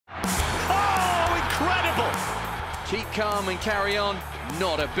Keep calm and carry on.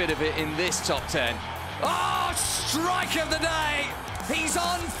 Not a bit of it in this top 10. Oh, strike of the day! He's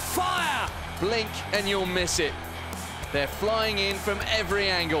on fire! Blink and you'll miss it. They're flying in from every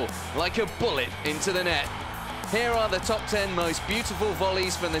angle, like a bullet into the net. Here are the top 10 most beautiful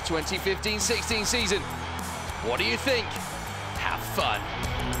volleys from the 2015-16 season. What do you think? Have fun.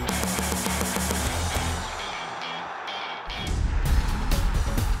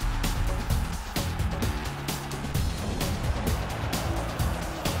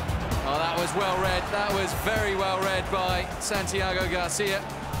 Oh, that was well read. That was very well read by Santiago Garcia.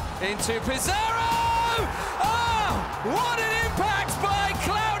 Into Pizarro! Oh, what an impact by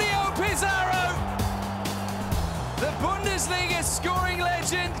Claudio Pizarro! The Bundesliga scoring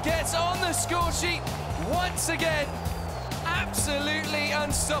legend gets on the score sheet once again. Absolutely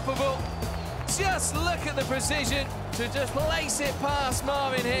unstoppable. Just look at the precision to just place it past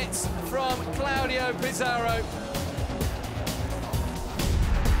Marvin Hitz from Claudio Pizarro.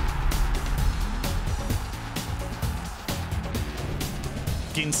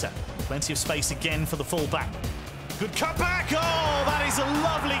 Ginter, plenty of space again for the fullback. Good cutback. Oh, that is a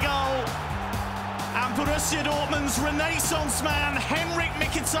lovely goal. And Borussia Dortmund's renaissance man, Henrik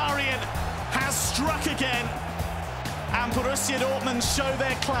Mkhitaryan, has struck again. And Borussia Dortmund show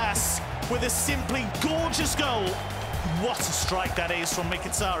their class with a simply gorgeous goal. What a strike that is from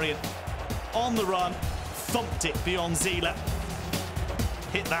Mkhitaryan. On the run, thumped it beyond Zila.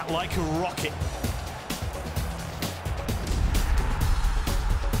 Hit that like a rocket.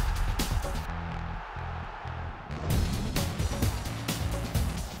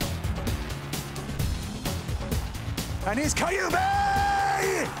 And here's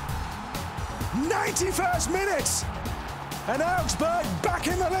Kayube! 91st minute! And Augsburg back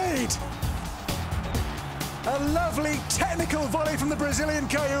in the lead! A lovely technical volley from the Brazilian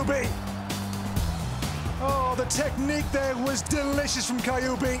Kayube. Oh, the technique there was delicious from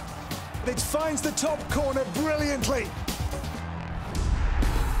Kayube. It finds the top corner brilliantly.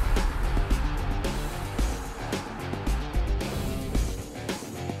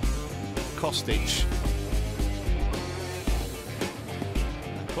 Kostic.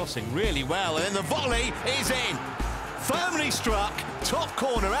 Crossing really well, and then the volley is in. Firmly struck, top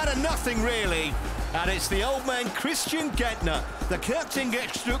corner, out of nothing really. And it's the old man Christian Gentner, the captain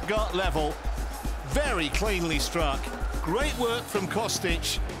at Stuttgart level. Very cleanly struck. Great work from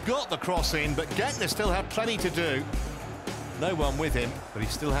Kostic. Got the cross in, but Gentner still had plenty to do. No one with him, but he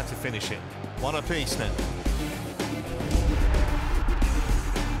still had to finish it. One apiece now.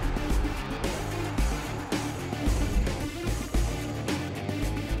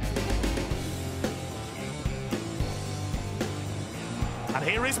 And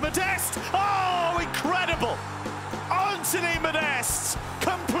here is Modeste. Oh, incredible! Anthony Modeste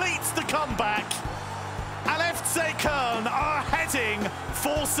completes the comeback. And FC Köln are heading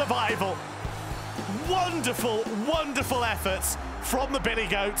for survival. Wonderful, wonderful efforts from the Billy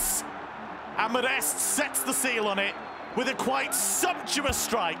Goats. And Modeste sets the seal on it with a quite sumptuous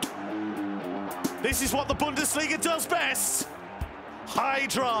strike. This is what the Bundesliga does best. High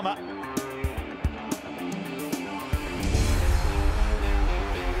drama.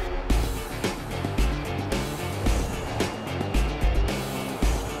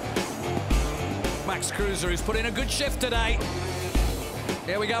 Max Kruse, who's put in a good shift today.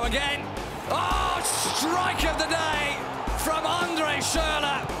 Here we go again. Oh, strike of the day from Andre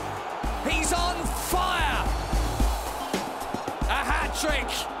Schürrle. He's on fire. A hat-trick.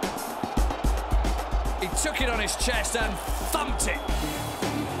 He took it on his chest and thumped it.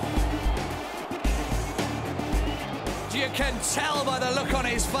 You can tell by the look on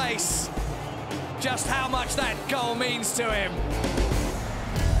his face just how much that goal means to him.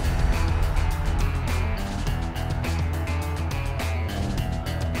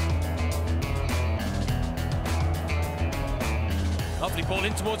 Lovely ball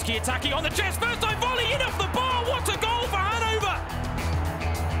in towards Kiyotaki on the chest. First time volley in off the bar. What a goal for Hanover.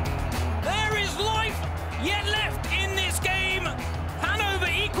 There is life yet left in this game. Hanover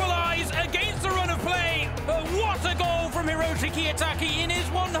equalise against the run of play. But what a goal from Hiroshi Kiyotaki in his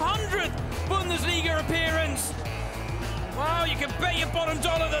 100th Bundesliga appearance. Wow, you can bet your bottom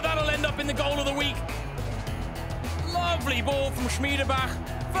dollar that that'll end up in the goal of the week. Lovely ball from Schmiedebach.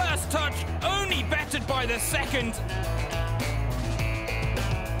 First touch only bettered by the second.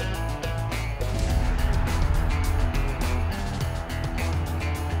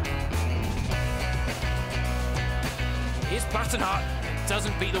 Here's Battenhart,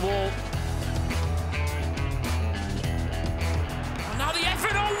 doesn't beat the wall. And now the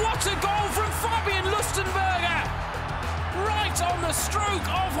effort, oh what a goal from Fabian Lustenberger! Right on the stroke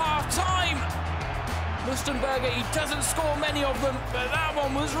of half-time. Lustenberger, he doesn't score many of them, but that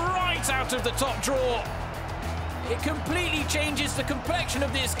one was right out of the top drawer. It completely changes the complexion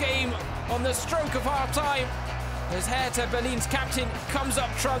of this game on the stroke of half-time as Hertha Berlin's captain comes up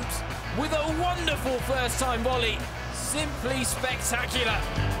trumps with a wonderful first-time volley. Simply spectacular.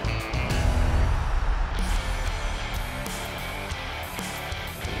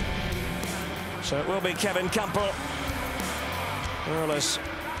 So it will be Kevin Campbell. Well, as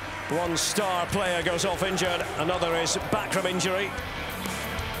one star player goes off injured, another is back from injury.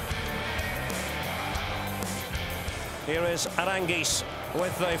 Here is Arangis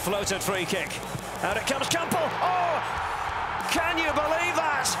with the floated free kick. Out it comes Campbell. Oh! Can you believe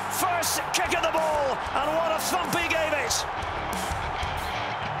that? First kick of the ball, and what a thump he gave it.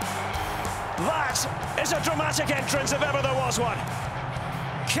 That is a dramatic entrance if ever there was one.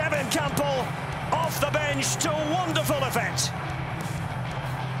 Kevin Campbell off the bench to wonderful effect.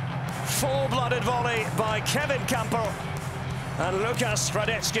 Full-blooded volley by Kevin Campbell, and Lukas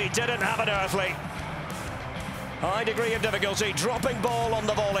Radecki didn't have an earthly. High degree of difficulty, dropping ball on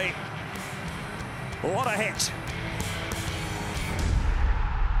the volley. What a hit.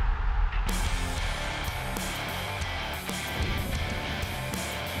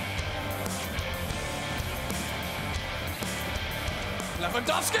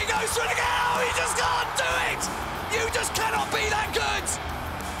 Lewandowski goes through it again. Oh, he just can't do it. You just cannot be that good.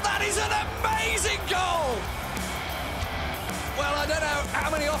 That is an amazing goal. Well, I don't know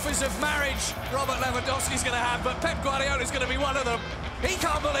how many offers of marriage Robert Lewandowski's going to have, but Pep Guardiola's going to be one of them. He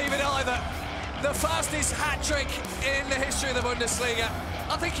can't believe it either. The fastest hat-trick in the history of the Bundesliga.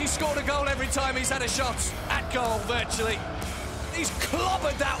 I think he's scored a goal every time he's had a shot at goal, virtually. He's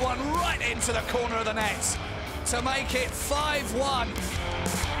clobbered that one right into the corner of the net to make it 5-1.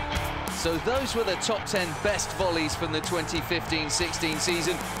 So those were the top 10 best volleys from the 2015-16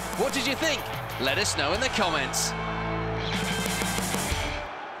 season. What did you think? Let us know in the comments.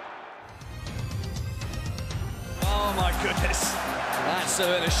 Oh my goodness. That's a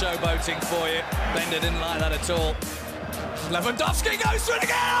bit of showboating for you. Bender didn't like that at all. Lewandowski goes through it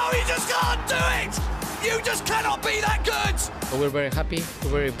again. Oh, he just can't do it. You just cannot be that good. We're very happy, we're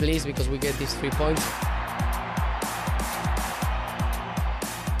very pleased because we get these 3 points.